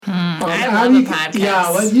love a podcast. Yeah,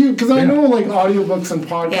 like you, because I know like audiobooks and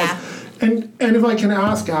podcasts. Yeah. And if I can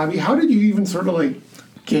ask, Abby, how did you even sort of like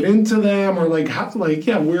get into them, or like how, like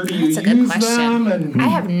where do you use them? And I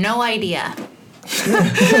have no idea.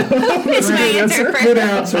 It's my answer. Good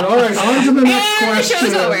answer. All right, on to the next question. The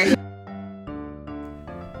show's over.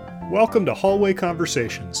 Welcome to Hallway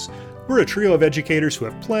Conversations. We're a trio of educators who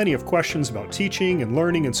have plenty of questions about teaching and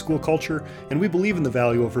learning and school culture, and we believe in the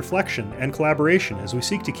value of reflection and collaboration as we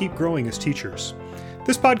seek to keep growing as teachers.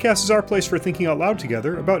 This podcast is our place for thinking out loud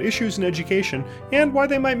together about issues in education and why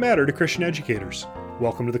they might matter to Christian educators.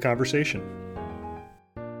 Welcome to the conversation.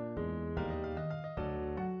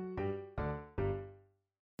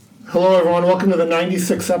 Hello, everyone. Welcome to the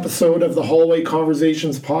 96th episode of the Hallway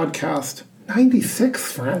Conversations podcast.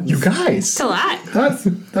 96, friends. You guys. It's a lot.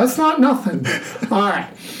 That's not nothing. All right.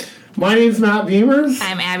 My name's Matt Beamers.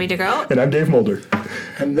 I'm Abby DeGroat. And I'm Dave Mulder.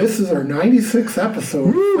 And this is our 96th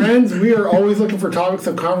episode. Woo! Friends, we are always looking for topics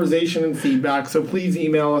of conversation and feedback, so please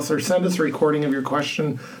email us or send us a recording of your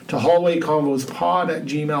question to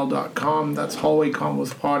hallwayconvospod@gmail.com. That's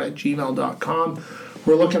hallwayconvospod@gmail.com.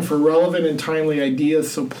 We're looking for relevant and timely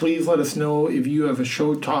ideas, so please let us know if you have a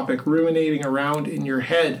show topic ruminating around in your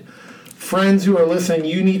head. Friends who are listening,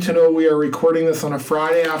 you need to know we are recording this on a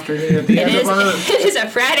Friday afternoon at the end of our... It is a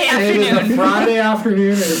Friday afternoon. It is a Friday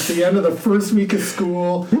afternoon, and it's the end of the first week of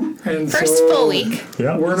school. And first full week.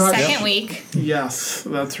 Yeah. We're not... Second week. Yes,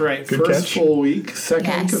 that's right. Good first catch. Full week,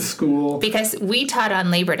 second week of school. Because we taught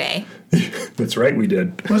on Labor Day. That's right, we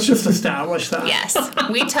did. Let's just establish that. Yes,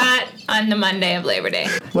 we taught on the Monday of Labor Day.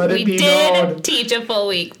 We did teach a full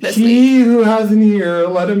week this week. He who has an ear,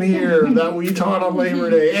 let him hear that we taught on Labor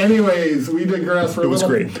Day. Anyways, we digress. It was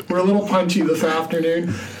great. We're a little punchy this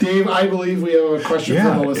afternoon. Dave, I believe we have a question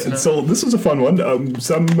from the listener. So this is a fun one.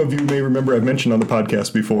 Some of you may remember I've mentioned on the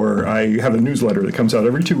podcast before, I have a newsletter that comes out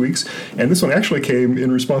every 2 weeks, and this one actually came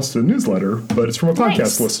in response to the newsletter, but it's from a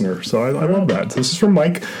podcast listener, so I love that. So this is from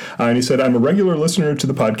Mike, and he said, I'm a regular listener to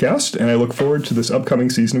the podcast, and I look forward to this upcoming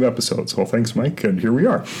season of episodes. Well, thanks, Mike, and here we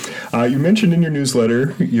are. You mentioned in your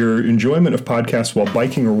newsletter your enjoyment of podcasts while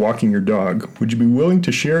biking or walking your dog. Would you be willing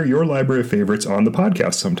to share your library of favorites on the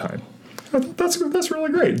podcast sometime? That's really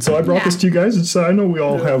great. So I brought this to you guys. I know we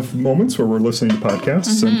all have moments where we're listening to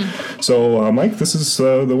podcasts. And so, Mike, this is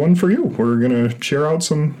the one for you. We're going to share out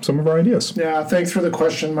some of our ideas. Yeah, thanks for the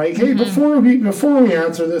question, Mike. Hey, before we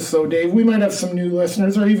answer this, though, Dave, we might have some new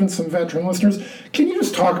listeners or even some veteran listeners. Can you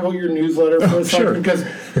just talk about your newsletter for a second? Sure. Because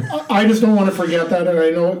I just don't want to forget that, and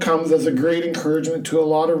I know it comes as a great encouragement to a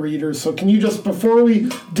lot of readers. So can you just, before we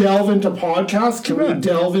delve into podcasts, can we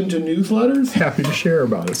delve into newsletters? Happy to share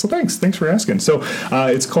about it. So thanks for asking. So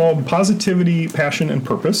it's called Positivity, Passion, and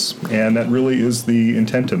Purpose, and that really is the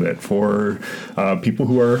intent of it for people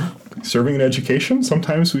who are serving in education.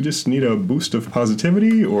 Sometimes we just need a boost of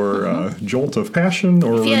positivity or a jolt of passion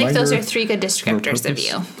or I feel like those are three good descriptors of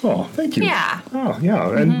you. Oh, thank you. Yeah. Oh,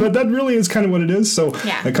 yeah. And but that really is kind of what it is. So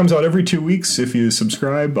it comes out every 2 weeks. If you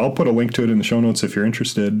subscribe, I'll put a link to it in the show notes if you're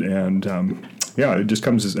interested. And it just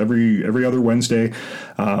comes as every other Wednesday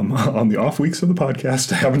on the off weeks of the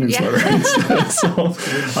podcast. I have a newsletter instead. So,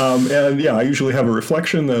 I usually have a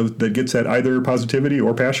reflection that gets at either positivity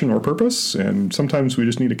or passion or purpose. And sometimes we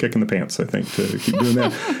just need a kick in the pants, I think, to keep doing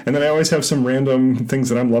that. And then I always have some random things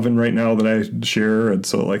that I'm loving right now that I share. And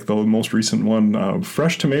so, like the most recent one,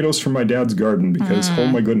 fresh tomatoes from my dad's garden, because oh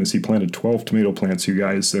my goodness, he planted 12 tomato plants, you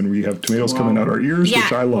guys, and we have tomatoes coming out our ears,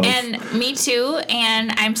 which I love. And me too,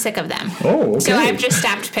 and I'm sick of them. Oh, okay. So I've just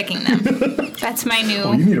stopped picking them. That's my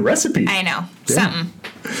new... Oh, you need a recipe. I know. Yeah.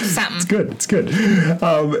 Something. It's good.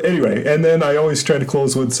 Anyway, and then I always try to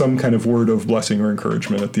close with some kind of word of blessing or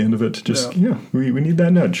encouragement at the end of it. Just, we need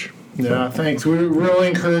that nudge. Yeah, thanks. We really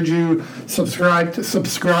encourage you subscribe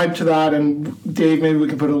to that, and Dave, maybe we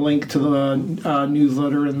can put a link to the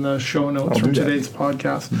newsletter in the show notes for today's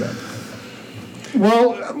podcast.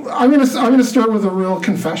 Well, I'm gonna start with a real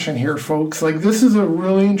confession here, folks. Like, this is a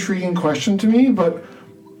really intriguing question to me, but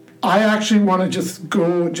I actually want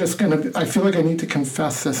to I feel like I need to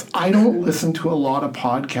confess this. I don't listen to a lot of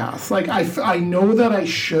podcasts. Like, I know that I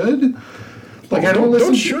should. Like, I don't listen.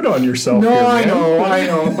 Don't shoot on yourself. No, here, I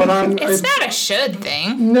know, but it's not a should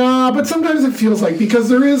thing. No, but sometimes it feels like, because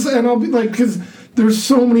there is, and I'll be like, because there's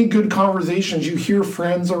so many good conversations. You hear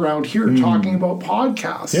friends around here talking about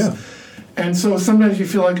podcasts. Yeah. And so sometimes you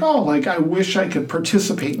feel like, I wish I could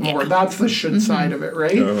participate more. That's the should side of it,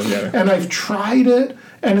 right? Oh, yeah. And I've tried it,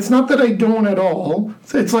 and it's not that I don't at all.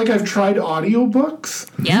 It's like I've tried audiobooks.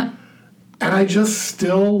 Yep. And I just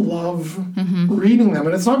still love reading them.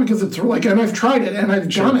 And it's not because it's like, and I've tried it, and I've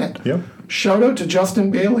done it. Yep. shout out to Justin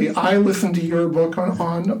Bailey. I listened to your book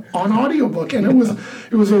on audiobook, and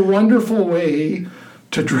it was a wonderful way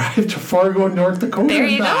to drive to Fargo, North Dakota. There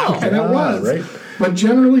you go. And it was. Right. But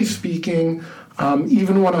generally speaking,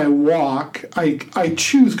 even when I walk, I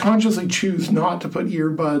consciously choose not to put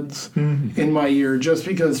earbuds in my ear, just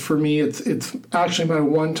because for me it's actually my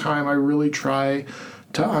one time I really try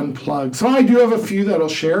to unplug. So I do have a few that I'll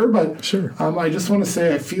share, but sure. I just want to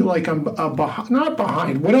say I feel like I'm not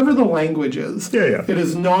behind, whatever the language is. Yeah. It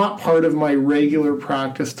is not part of my regular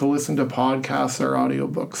practice to listen to podcasts or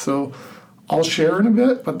audiobooks. So I'll share in a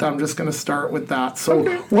bit, but I'm just going to start with that. So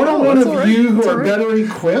one of you who are better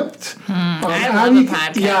equipped. I love a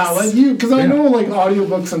podcast. Yeah, like you, because I know like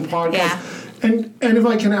audiobooks and podcasts. Yeah. And if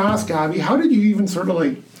I can ask, Abby, how did you even sort of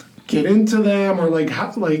like get into them, or like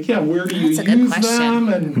how, where do you use them?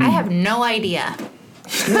 And I have no idea.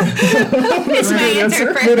 It's my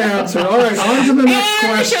answer. Good answer. All right, on to the next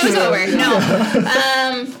question. The show's over.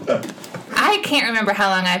 No. I can't remember how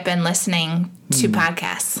long I've been listening to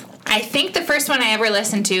podcasts. I think the first one I ever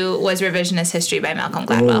listened to was Revisionist History by Malcolm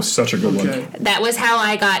Gladwell. Oh, such a good one. That was how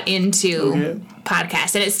I got into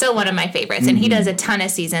podcasts, and it's still one of my favorites. And he does a ton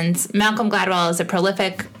of seasons. Malcolm Gladwell is a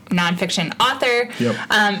prolific nonfiction author,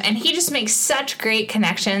 and he just makes such great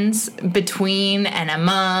connections between and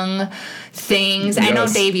among things. Yes. I know,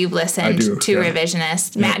 Dave, you've listened to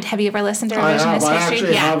Revisionist. Matt, have you ever listened to Revisionist History? I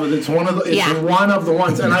actually have it. It's one of the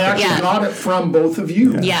ones, and I actually got it from both of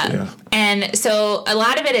you. Yeah. And so a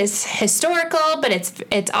lot of it is historical, but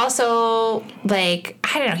it's also like,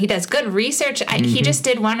 I don't know, he does good research. He just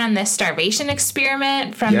did one on this starvation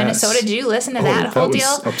experiment from Minnesota. Did you listen to that whole deal?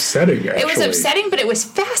 That was upsetting, actually. It was upsetting, but it was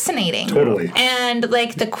fascinating. Totally. And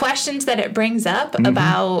like the questions that it brings up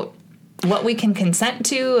about what we can consent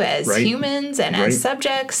to as humans and as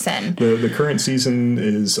subjects. And the current season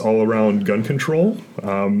is all around gun control.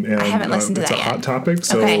 And I haven't listened to that yet. It's a hot topic.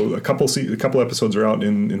 So a couple episodes are out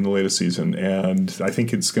in the latest season, and I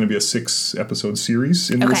think it's going to be a 6-episode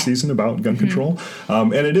series in this season about gun control.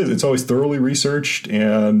 And it's always thoroughly researched,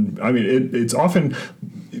 and I mean it's often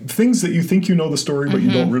things that you think you know the story, but you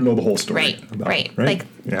don't really know the whole story. Right. Like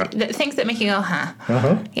the things that make you go, huh?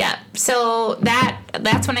 Yeah. So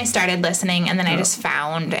that's when I started listening, and then I just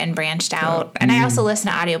found and branched out. And I also listen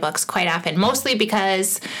to audiobooks quite often, mostly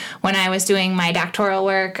because when I was doing my doctoral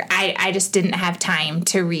work, I just didn't have time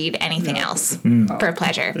to read anything else for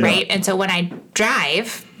pleasure, right? And so when I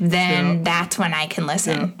drive, then that's when I can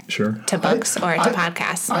listen to books or to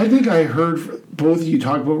podcasts. I think I heard both of you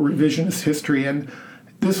talk about revisionist history, and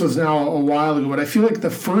this was now a while ago, but I feel like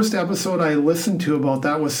the first episode I listened to about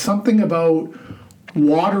that was something about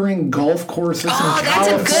watering golf courses in California. That's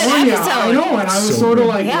a good episode. I know, and I was sort of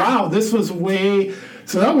like, wow, this was way...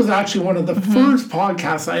 So that was actually one of the first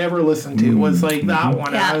podcasts I ever listened to, was like that one.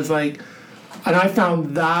 And I was like... And I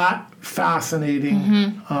found that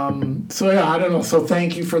fascinating. So I don't know. So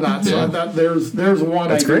thank you for that. So there's one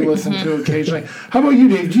that's I do listen to occasionally. How about you,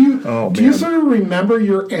 Dave? Do you sort of remember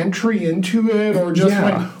your entry into it, or just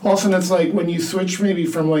when all of a sudden it's like when you switch maybe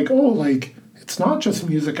from it's not just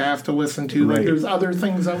music I have to listen to. Like there's other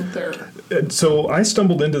things out there. So I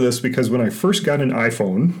stumbled into this because when I first got an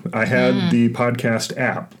iPhone, I had the podcast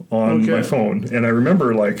app on my phone, and I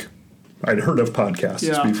remember I'd heard of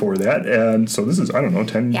podcasts before that, and so this is, I don't know,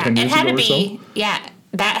 10 years ago or so. Yeah,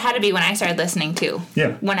 that had to be when I started listening too.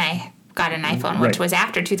 Yeah. When I got an iPhone, which was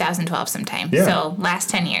after 2012 sometime. Yeah. So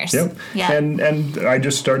last 10 years. Yep. Yeah. And I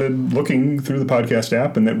just started looking through the podcast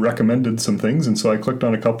app, and it recommended some things, and so I clicked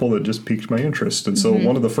on a couple that just piqued my interest. And so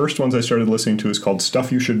one of the first ones I started listening to is called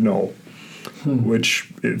Stuff You Should Know.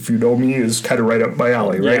 Which, if you know me, is kind of right up my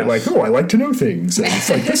alley, right? Like, I like to know things. And it's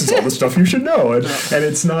like, this is all the stuff you should know. And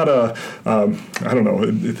it's not I don't know,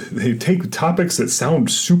 they take topics that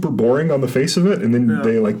sound super boring on the face of it, and then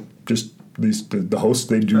they the hosts,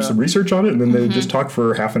 they do some research on it, and then they just talk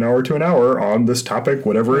for half an hour to an hour on this topic,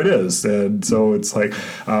 whatever it is. And so it's like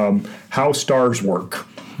how stars work.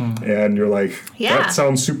 And you're like, that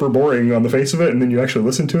sounds super boring on the face of it, and then you actually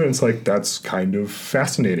listen to it, and it's like, that's kind of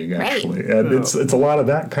fascinating, actually. And it's a lot of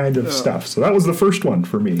that kind of stuff. So that was the first one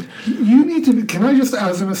for me. You need to, can I just,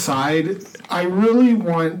 as an aside, I really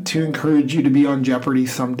want to encourage you to be on Jeopardy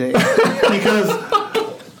someday. Because,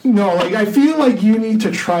 I feel like you need to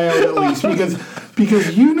try out at least,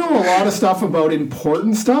 because you know a lot of stuff about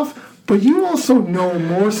important stuff, but you also know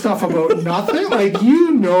more stuff about nothing. I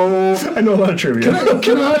know a lot of trivia.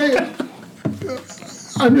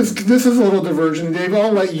 This is a little diversion, Dave.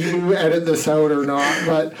 I'll let you edit this out or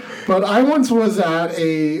not. But I once was at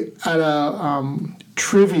a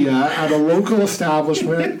trivia at a local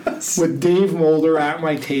establishment with Dave Mulder at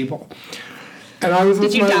my table. and I was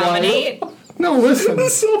with Did you my dominate? wife. No, listen.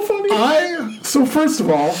 That's so funny. So first of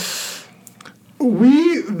all,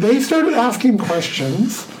 they started asking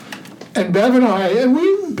questions, and Bev and I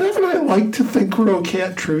like to think we're okay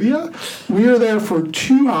at trivia. We were there for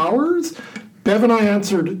 2 hours. Bev and I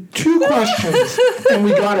answered 2 questions, and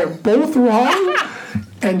we got it both wrong.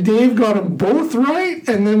 And Dave got them both right,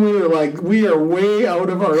 and then we were like, we are way out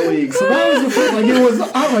of our league. So that was the first, like, it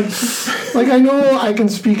was, like I know I can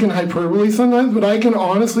speak in hyperbole sometimes, but I can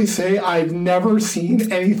honestly say I've never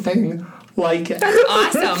seen anything like it. That's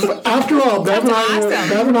awesome. After all, Bev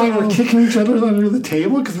and I were kicking each other under the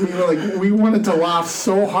table because we were like, we wanted to laugh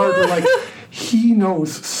so hard. We're like, he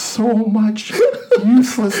knows so much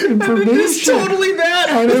useless information. It's totally that.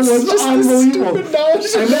 And it was just unbelievable.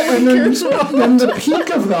 And then the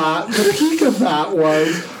peak of that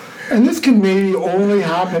was, and this can maybe only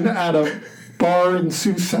happen at a bar in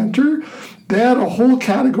Sioux Center, they had a whole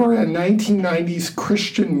category on 1990s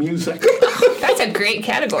Christian music. That's a great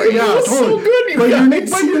category. Yeah, totally. So good, but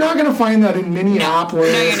you're not going to find that in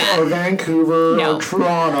Minneapolis or Vancouver or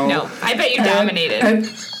Toronto. No, I bet you dominated.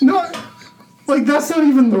 And no, like that's not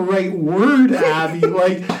even the right word, Abby.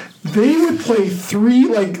 Like they would play 3,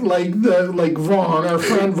 like Vaughn, our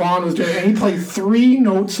friend Vaughn was doing, and he played 3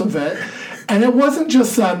 notes of it. And it wasn't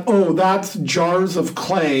just that, oh, that's Jars of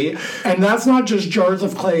Clay. And that's not just Jars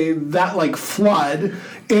of Clay, that like Flood.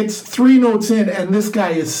 It's 3 notes in, and this guy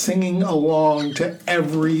is singing along to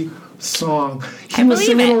every song. He was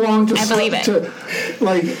singing along to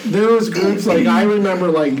like, there was groups, like I remember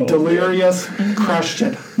like Delirious, crushed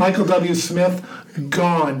it. Michael W. Smith,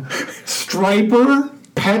 gone. Striper,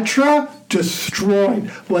 Petra,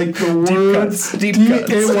 destroyed. Like the words, deep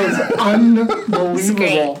cuts. It was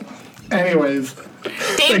unbelievable. Anyways,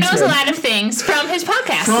 Dave knows a lot of things from his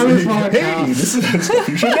podcast. Hey, this is stuff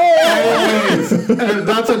you should know. Anyways, and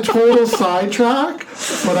that's a total sidetrack,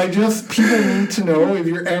 but people need to know if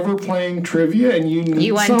you're ever playing trivia and you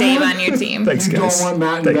need want someone, Dave on your team. Thanks, you guys. don't want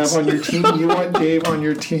Matt and Bev on your team. You want Dave on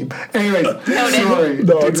your team. Anyways, sorry.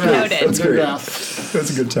 No, it's good. Noted. That's great. That's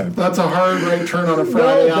a good time. That's a hard right turn on a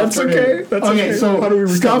Friday that's afternoon. okay. That's okay. So how do we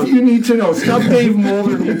stuff you need to know. Stuff Dave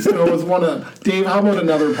Mulder needs to know is one of Dave. How about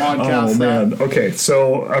another podcast? Oh man. Okay,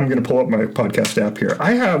 so I'm going to pull up my podcast app here.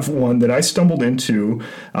 I have one that I stumbled into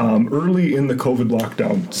early in the COVID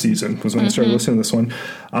lockdown season. Was when I started listening to this one.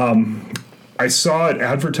 I saw it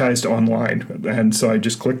advertised online, and so I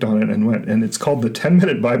just clicked on it and went. And it's called the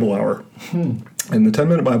 10-Minute Bible Hour. And the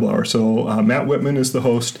 10-Minute Bible Hour. So Matt Whitman is the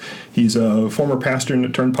host. He's a former pastor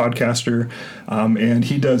turned podcaster, and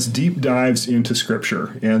he does deep dives into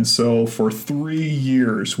Scripture. And so for 3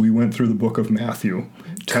 years, we went through the book of Matthew,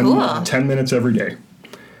 10 minutes every day.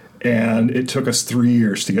 And it took us 3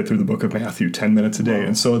 years to get through the book of Matthew, 10 minutes a day.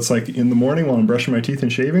 And so it's like in the morning while I'm brushing my teeth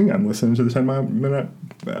and shaving, I'm listening to the 10-Minute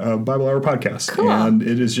Bible Hour podcast. Cool. And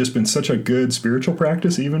it has just been such a good spiritual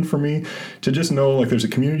practice, even for me, to just know like there's a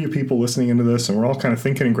community of people listening into this, and we're all kind of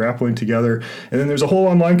thinking and grappling together. And then there's a whole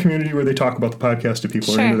online community where they talk about the podcast if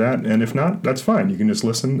people are into that. And if not, that's fine. You can just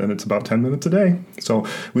listen, and it's about 10 minutes a day. So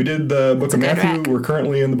we did the book of Matthew. We're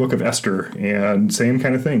currently in the book of Esther, and same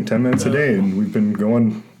kind of thing, 10 minutes a day. And we've been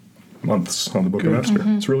going months on the book of Esther.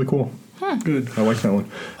 It's really cool. Good. I like that one.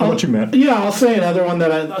 How about you, Matt? Yeah, I'll say another one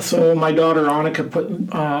that so my daughter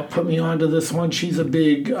Annika put me onto this one. She's a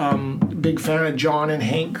big fan of John and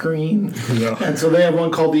Hank Green. Yeah. And so they have one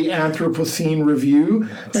called the Anthropocene Review.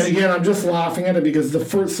 And again, I'm just laughing at it because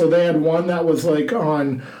so they had one that was like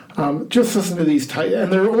on just listen to these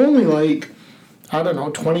and they're only like, I don't know,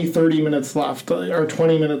 20, 30 minutes left or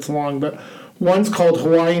 20 minutes long, but one's called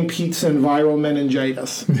Hawaiian Pizza and Viral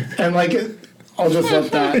Meningitis. And like, I'll just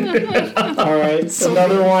let that. All right. So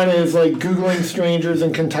Another one is like Googling strangers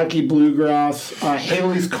in Kentucky bluegrass,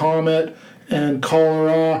 Haley's Comet and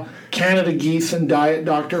cholera, Canada geese and Diet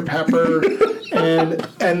Dr. Pepper.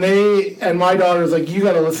 and my daughter's like, you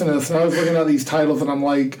got to listen to this. And I was looking at these titles and I'm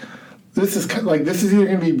like, this is either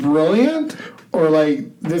going to be brilliant or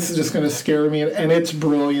like this is just going to scare me, and it's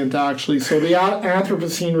brilliant actually. So the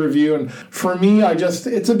Anthropocene Review, and for me,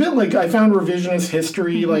 it's a bit like I found revisionist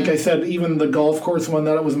history. Like I said, even the golf course one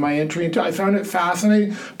that it was my entry into, I found it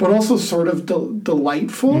fascinating, but also sort of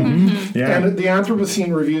delightful. Yeah. And the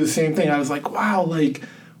Anthropocene Review, the same thing. I was like, wow, like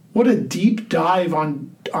what a deep dive on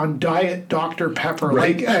Diet Dr. Pepper.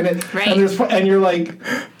 Right. Like and you're like,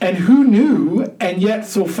 and who knew? And yet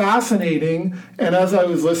so fascinating. And as I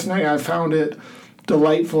was listening, I found it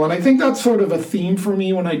delightful. And I think that's sort of a theme for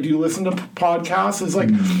me when I do listen to podcasts is like,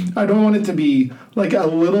 I don't want it to be like a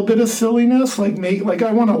little bit of silliness, like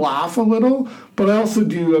I want to laugh a little, but I also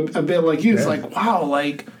do a bit like you. It's like, wow,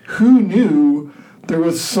 like who knew there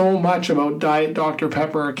was so much about Diet Dr.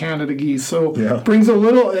 Pepper or Canada Geese. So brings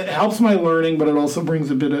it helps my learning, but it also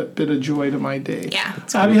brings a bit of joy to my day. Yeah.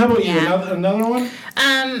 Abby, how about you? Another one?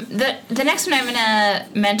 The next one I'm going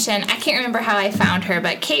to mention, I can't remember how I found her,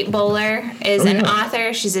 but Kate Bowler is an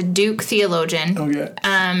author. She's a Duke theologian.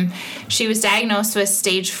 Okay. She was diagnosed with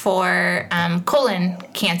stage 4 colon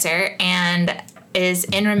cancer and is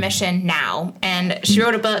in remission now. And she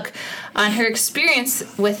wrote a book on her experience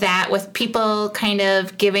with that, with people kind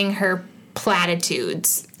of giving her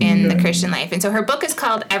platitudes in the Christian life. And so her book is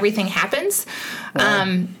called Everything Happens.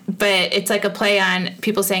 But it's like a play on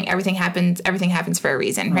people saying everything happens for a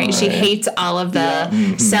reason, right? She hates all of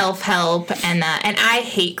the self-help and I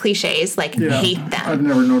hate cliches, hate them. I've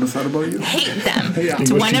never noticed that about you. Hate them.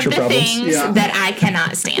 It's one of the things that I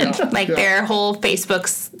cannot stand. Their whole Facebook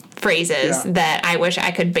phrases that I wish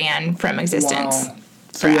I could ban from existence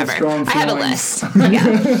forever. I have a list.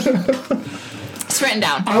 It's written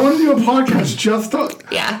down. I want to do a podcast just to...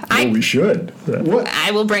 Yeah. we should. What?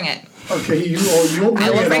 I will bring it. Okay, you'll bring I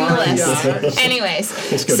will bring the list. Yeah. Anyways,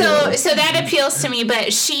 so that appeals to me,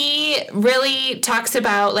 but she really talks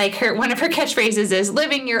about one of her catchphrases is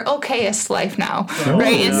living your okayest life now,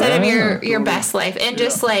 right? Instead of your best life, and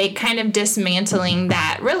just kind of dismantling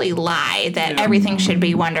that really lie that everything should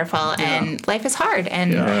be wonderful and life is hard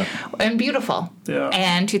and beautiful. Yeah.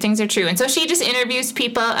 And two things are true. And so she just interviews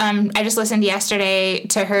people. I just listened yesterday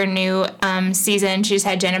to her new season. She just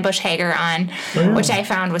had Jenna Bush Hager on, which I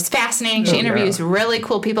found was fascinating. She interviews really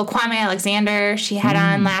cool people. Kwame Alexander she had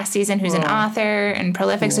on last season, who's an author and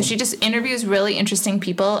prolific. So she just interviews really interesting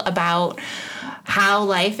people about how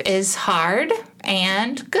life is hard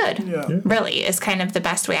and good. Really is kind of the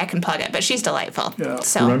best way I can plug it. But she's delightful.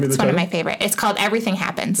 So it's one of my favorite. It's called Everything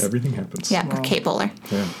Happens. Everything Happens. Yeah, Kate Bowler.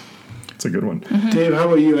 Yeah. It's a good one. Dave, how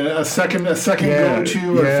about you? A second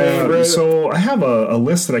go-to or favorite? So I have a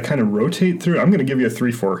list that I kind of rotate through. I'm going to give you a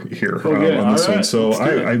 3-4 here on this one. So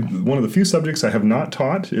I one of the few subjects I have not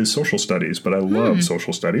taught is social studies, but I love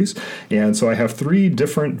social studies. And so I have 3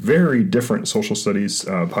 very different social studies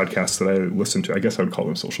podcasts that I listen to. I guess I would call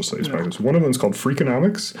them social studies podcasts. One of them is called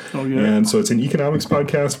Freakonomics. And so it's an economics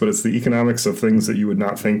podcast, but it's the economics of things that you would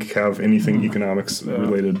not think have anything economics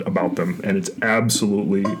related about them. And it's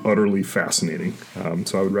absolutely, utterly fascinating.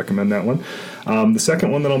 So I would recommend that one. The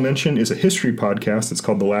second one that I'll mention is a history podcast. It's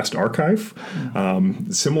called The Last Archive.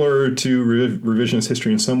 Similar to revisionist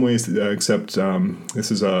history in some ways, except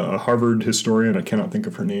this is a Harvard historian. I cannot think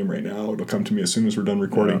of her name right now. It'll come to me as soon as we're done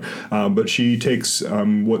recording. But she takes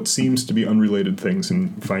what seems to be unrelated things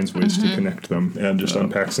and finds ways to connect them and just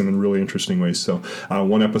unpacks them in really interesting ways. So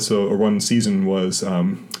one episode or one season was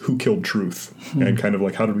Who Killed Truth? And kind of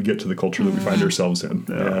how did we get to the culture that we find ourselves in?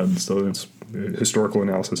 And so it's historical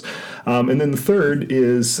analysis. And then the third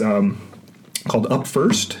is called Up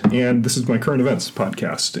First, and this is my current events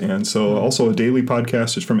podcast. And so also a daily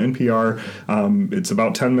podcast. It's from NPR. It's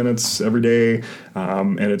about 10 minutes every day,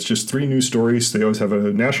 and it's just 3 news stories. They always have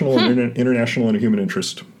a national, international, and a human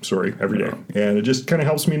interest story every day. And it just kind of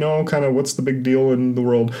helps me know kind of what's the big deal in the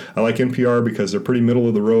world. I like NPR because they're pretty middle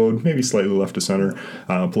of the road, maybe slightly left of center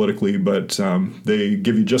politically, but they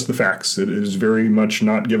give you just the facts. It is very much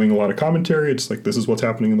not giving a lot of commentary. It's this is what's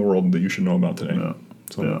happening in the world that you should know about today.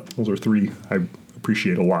 So those are 3 I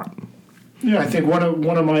appreciate a lot. Yeah, I think one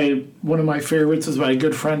of my favorites is by a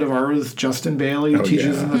good friend of ours, Justin Bailey, who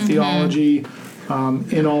teaches in the theology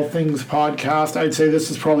in all things podcast. I'd say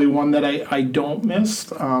this is probably one that I don't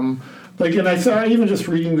miss. And I even just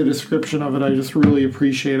reading the description of it, I just really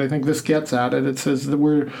appreciate. I think this gets at it. It says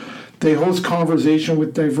that they host conversation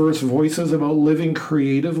with diverse voices about living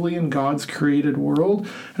creatively in God's created world.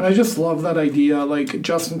 And I just love that idea.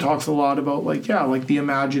 Justin talks a lot about the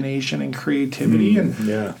imagination and creativity. And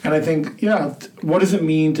I think, what does it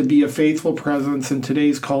mean to be a faithful presence in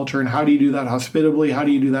today's culture? And how do you do that hospitably? How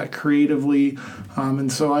do you do that creatively?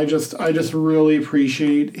 And so I just really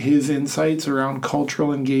appreciate his insights around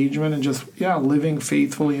cultural engagement and just, living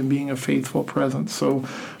faithfully and being a faithful presence. So,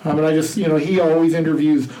 and I just, he always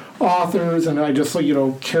interviews authors, and I just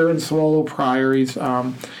Karen Swallow Pryor.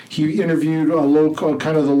 He interviewed the local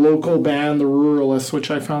band, the Ruralists,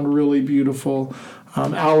 which I found really beautiful.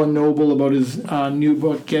 Alan Noble about his new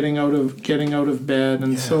book, Getting Out of Bed,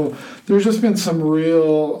 and so there's just been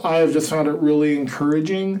I have just found it really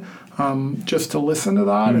encouraging. Just to listen to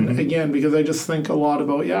that. And again, because I just think a lot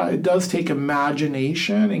about, it does take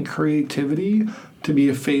imagination and creativity, to be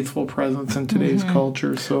a faithful presence in today's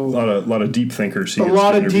culture. So a lot of deep thinkers. A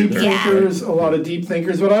lot of deep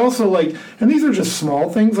thinkers. But I also like, and these are just small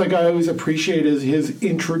things. Like I always appreciate his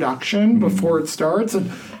introduction before it starts,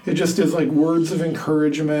 and it just is like words of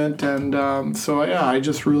encouragement. And so I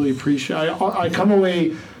just really appreciate. I come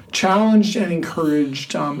away challenged and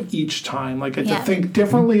encouraged each time. Like I to think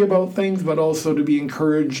differently about things, but also to be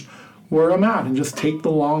encouraged where I'm at, and just take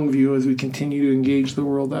the long view as we continue to engage the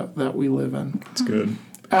world that we live in. That's good.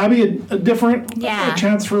 Abby, a different a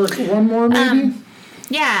chance for one more, maybe?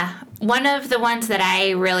 One of the ones that I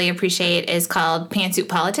really appreciate is called Pantsuit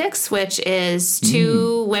Politics, which is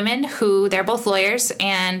two women who, they're both lawyers,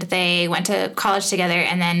 and they went to college together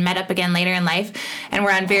and then met up again later in life and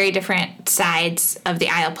were on very different sides of the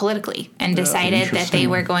aisle politically, and decided that they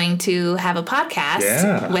were going to have a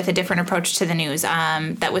podcast with a different approach to the news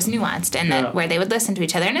that was nuanced, and that where they would listen to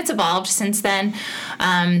each other. And it's evolved since then.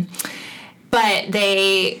 But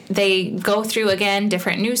they go through, again,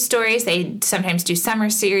 different news stories. They sometimes do summer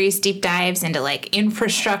series, deep dives into, like,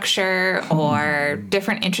 infrastructure or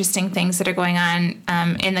different interesting things that are going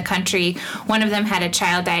on in the country. One of them had a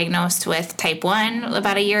child diagnosed with type 1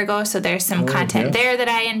 about a year ago, so there's some content there that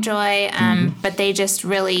I enjoy. But they just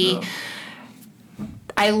really...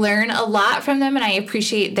 I learn a lot from them, and I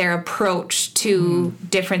appreciate their approach to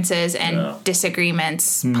differences and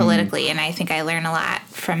disagreements politically, and I think I learn a lot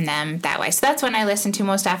from them that way. So that's one I listen to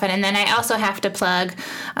most often. And then I also have to plug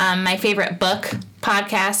my favorite book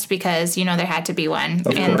podcast, because, there had to be one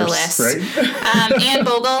the list. Right? Anne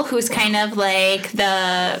Bogle, who's kind of like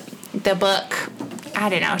the book... I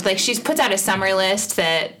don't know, like she puts out a summer list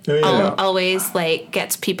that always like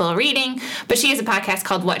gets people reading, but she has a podcast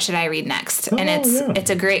called What Should I Read Next? And it's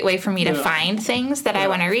a great way for me to find things that I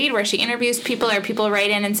want to read, where she interviews people, or people write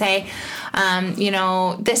in and say,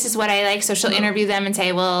 this is what I like. So she'll interview them and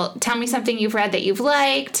say, well, tell me something you've read that you've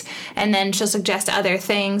liked. And then she'll suggest other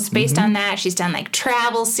things based on that. She's done like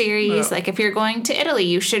travel series. Like if you're going to Italy,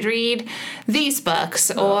 you should read these books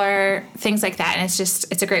or things like that. And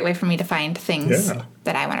it's a great way for me to find things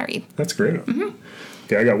that I want to read. That's great.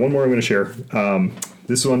 Okay, I got one more I'm going to share.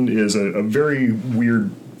 This one is a very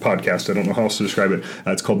weird podcast. I don't know how else to describe it.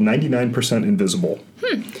 It's called 99% Invisible.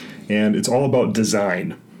 And it's all about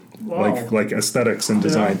design. Wow. Like aesthetics and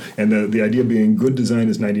design, and the idea being good design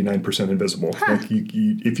is 99% invisible. Like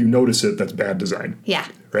if you notice it, that's bad design. Yeah.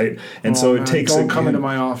 Right. And so it takes. Don't come into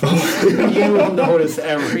my office. You will notice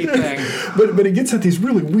everything. But it gets at these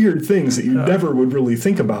really weird things that you never would really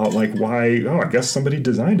think about, like why? Oh, I guess somebody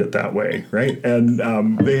designed it that way, right?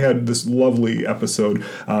 And they had this lovely episode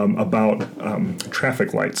about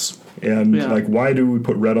traffic lights. And like, why do we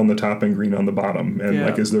put red on the top and green on the bottom? And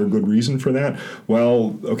like, is there a good reason for that?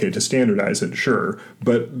 Well, okay, to standardize it, sure.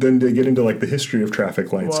 But then they get into like the history of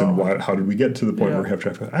traffic lights and how did we get to the point where we have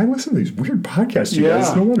traffic lights? I listen to these weird podcasts, you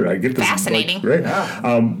guys. No wonder I get this. Fascinating. Like, right?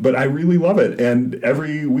 Yeah. But I really love it. And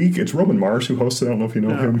every week, it's Roman Mars who hosts it. I don't know if you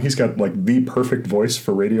know him. He's got like the perfect voice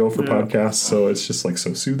for radio, for podcasts. So it's just like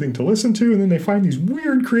so soothing to listen to. And then they find these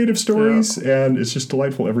weird creative stories. And it's just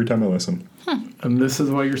delightful every time I listen. And this is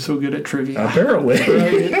why you're so good at trivia. Apparently.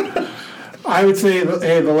 Right? I would say,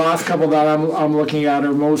 the last couple that I'm looking at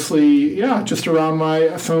are mostly, just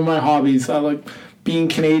around some of my hobbies. I like being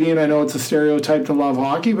Canadian. I know it's a stereotype to love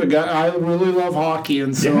hockey, but I really love hockey.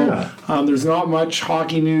 And so there's not much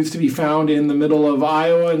hockey news to be found in the middle of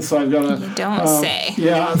Iowa. And so I've got You don't say.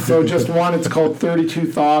 Yeah, so just one. It's called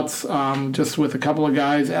 32 Thoughts, just with a couple of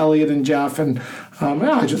guys, Elliot and Jeff. And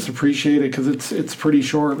I just appreciate it because it's pretty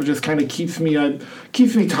short. It just kind of keeps me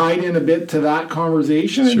tied in a bit to that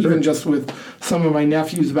conversation, and even just with some of my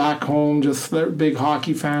nephews back home, just they're big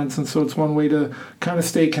hockey fans, and so it's one way to kind of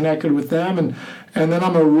stay connected with them. And then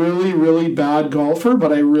I'm a really, really bad golfer,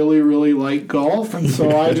 but I really, really like golf, and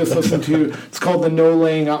so I just listen to. It's called the No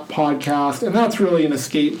Laying Up podcast, and that's really an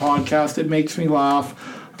escape podcast. It makes me laugh.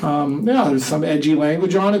 There's some edgy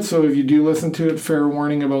language on it, so if you do listen to it, fair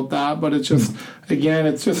warning about that. But it's just, again,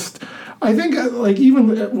 I think, like,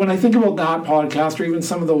 even when I think about that podcast, or even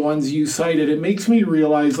some of the ones you cited, it makes me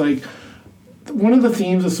realize, like, one of the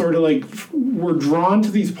themes is sort of like we're drawn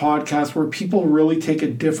to these podcasts where people really take a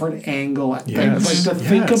different angle at things, like to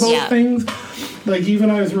think about things. Like, even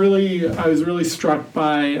I was really struck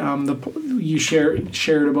by you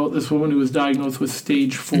shared about this woman who was diagnosed with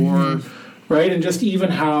stage 4. Right, and just even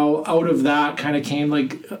how out of that kind of came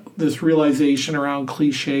like this realization around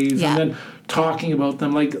cliches, and then talking about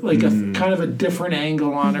them like a kind of a different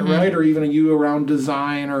angle on it, right? Or even you around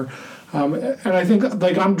design, or And I think,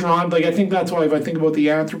 like, I'm drawn, like, I think that's why if I think about the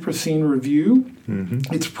Anthropocene Review,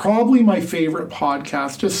 it's probably my favorite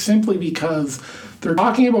podcast, just simply because they're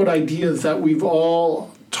talking about ideas that we've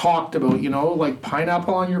all talked about, like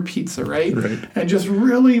pineapple on your pizza, right? And just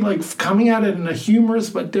really, like, coming at it in a humorous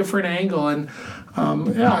but different angle. And,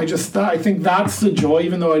 I think that's the joy,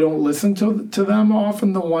 even though I don't listen to them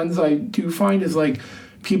often. The ones I do find is, like,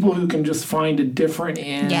 people who can just find a different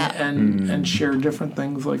in and share different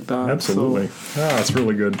things like that. Absolutely. That's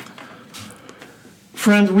really good.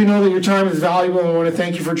 Friends, we know that your time is valuable, and we want to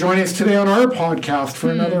thank you for joining us today on our podcast for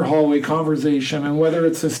another hallway conversation. And whether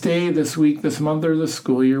it's this day, this week, this month, or this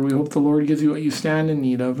school year, we hope the Lord gives you what you stand in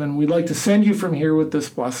need of. And we'd like to send you from here with this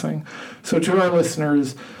blessing. So to our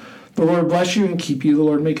listeners, the Lord bless you and keep you. The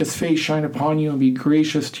Lord make his face shine upon you and be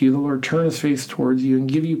gracious to you. The Lord turn his face towards you and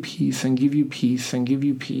give you peace and give you peace and give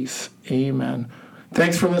you peace. Amen.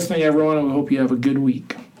 Thanks for listening, everyone, and we hope you have a good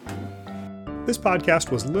week. This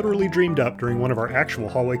podcast was literally dreamed up during one of our actual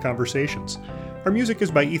hallway conversations. Our music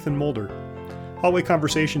is by Dave Mulder. Hallway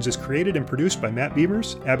Conversations is created and produced by Matt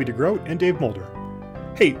Beamers, Abby DeGroat, and Dave Mulder.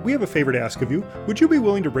 Hey, we have a favor to ask of you. Would you be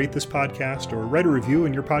willing to rate this podcast or write a review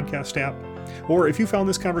in your podcast app? Or if you found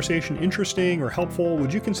this conversation interesting or helpful,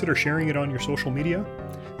 would you consider sharing it on your social media?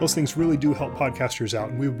 Those things really do help podcasters out,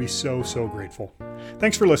 and we would be so, so grateful.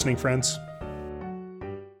 Thanks for listening, friends.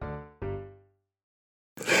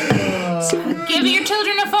 Give your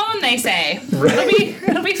children a phone, they say. Right.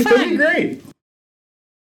 It'll be fun. It'll be great.